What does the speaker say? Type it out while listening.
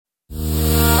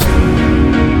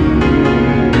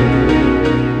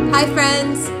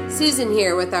Susan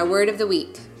here with our Word of the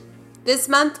Week. This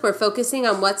month we're focusing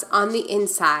on what's on the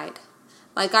inside,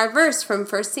 like our verse from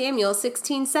 1 Samuel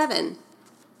 16:7.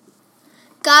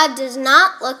 God does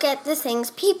not look at the things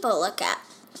people look at.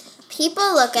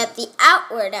 People look at the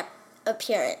outward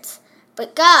appearance,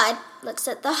 but God looks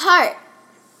at the heart.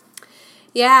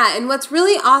 Yeah, and what's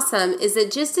really awesome is that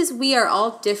just as we are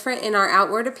all different in our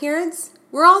outward appearance,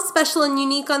 we're all special and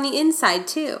unique on the inside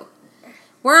too.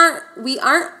 We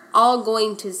aren't all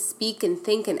going to speak and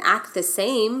think and act the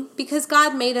same because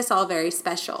God made us all very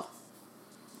special.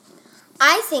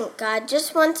 I think God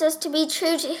just wants us to be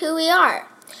true to who we are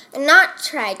and not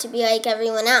try to be like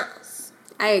everyone else.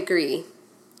 I agree.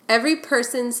 Every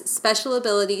person's special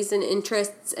abilities and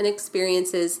interests and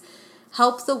experiences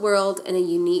help the world in a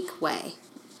unique way.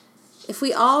 If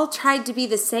we all tried to be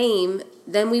the same,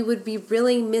 then we would be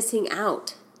really missing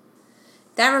out.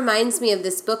 That reminds me of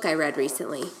this book I read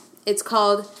recently. It's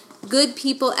called Good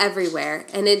People Everywhere,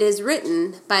 and it is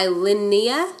written by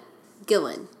Linnea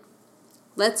Gillen.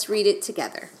 Let's read it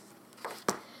together.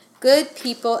 Good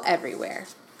People Everywhere.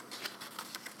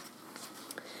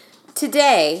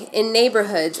 Today, in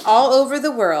neighborhoods all over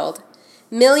the world,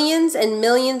 millions and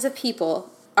millions of people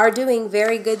are doing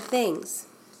very good things.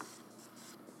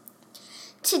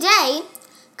 Today,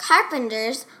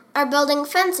 carpenters are building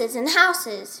fences and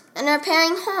houses and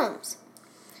repairing homes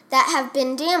that have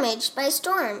been damaged by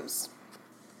storms.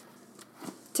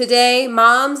 Today,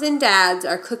 moms and dads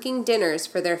are cooking dinners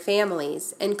for their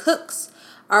families, and cooks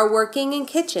are working in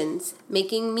kitchens,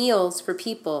 making meals for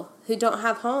people who don't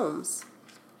have homes.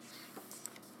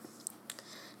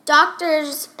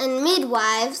 Doctors and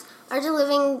midwives are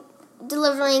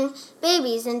delivering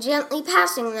babies and gently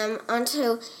passing them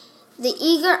onto the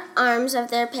eager arms of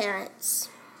their parents.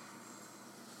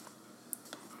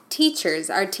 Teachers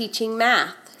are teaching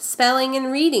math, spelling, and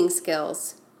reading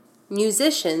skills.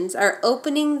 Musicians are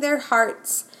opening their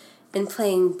hearts and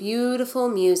playing beautiful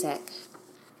music.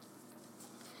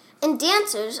 And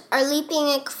dancers are leaping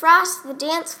across the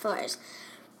dance floors,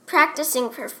 practicing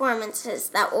performances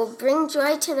that will bring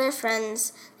joy to their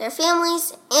friends, their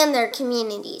families, and their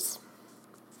communities.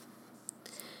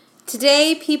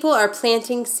 Today, people are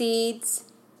planting seeds,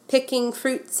 picking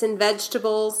fruits and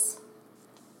vegetables,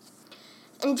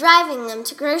 and driving them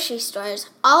to grocery stores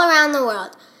all around the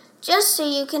world, just so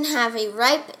you can have a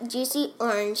ripe, juicy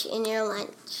orange in your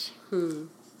lunch.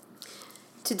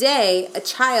 Today, a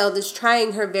child is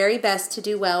trying her very best to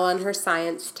do well on her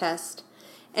science test,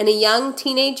 and a young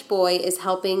teenage boy is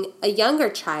helping a younger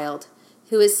child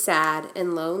who is sad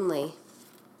and lonely.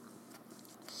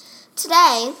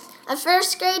 Today, a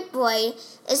first grade boy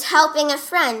is helping a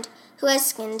friend who has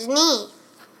skinned a knee.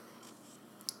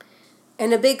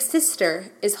 And a big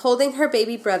sister is holding her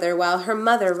baby brother while her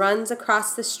mother runs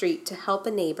across the street to help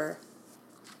a neighbor.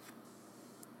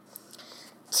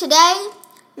 Today,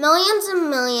 millions and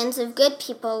millions of good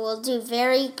people will do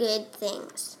very good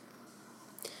things.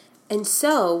 And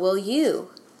so will you.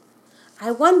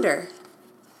 I wonder,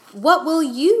 what will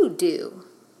you do?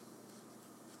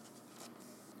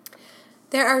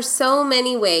 There are so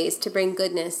many ways to bring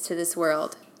goodness to this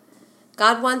world.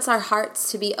 God wants our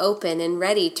hearts to be open and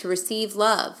ready to receive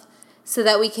love so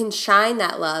that we can shine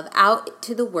that love out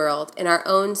to the world in our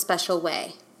own special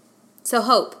way. So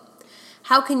Hope,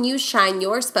 how can you shine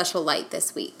your special light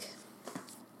this week?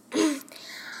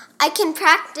 I can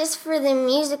practice for the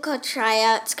musical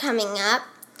tryouts coming up.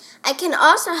 I can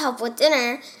also help with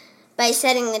dinner by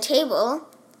setting the table.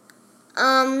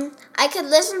 I could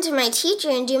listen to my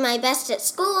teacher and do my best at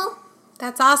school.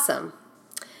 That's awesome.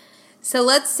 So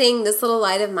let's sing This Little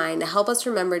Light of Mine to help us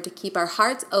remember to keep our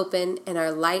hearts open and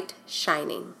our light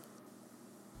shining.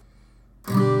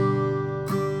 This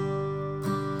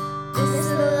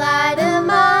little light of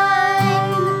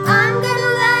mine, I'm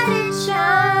gonna let it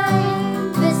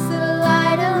shine. This little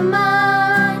light of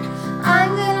mine,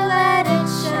 I'm gonna let it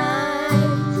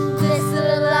shine. This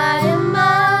little light of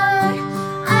mine,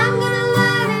 I'm gonna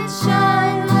let it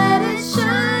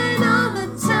shine all the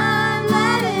time,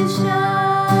 let it shine.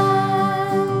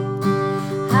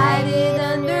 Hide it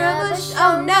under a bush,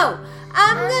 oh no,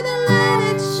 I'm gonna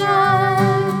let it shine.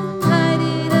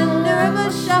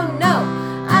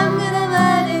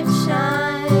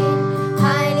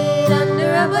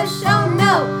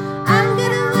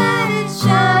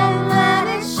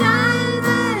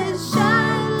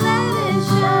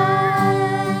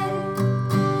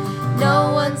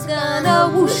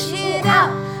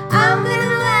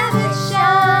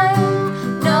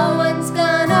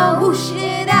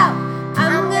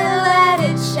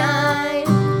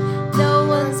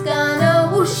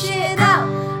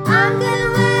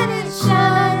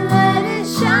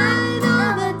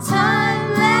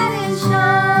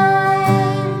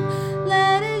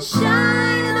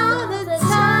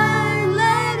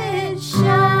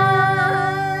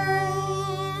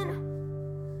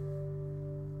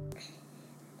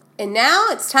 And now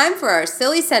it's time for our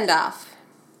silly send-off.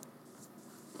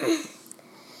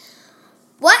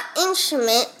 What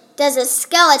instrument does a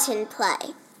skeleton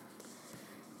play?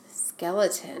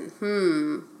 Skeleton.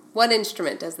 What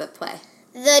instrument does that play?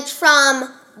 The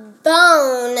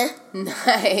trombone.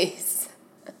 Nice.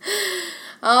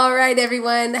 All right,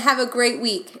 everyone. Have a great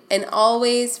week. And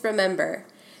always remember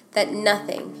that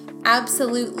nothing,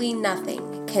 absolutely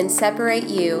nothing, can separate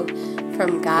you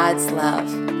from God's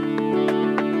love.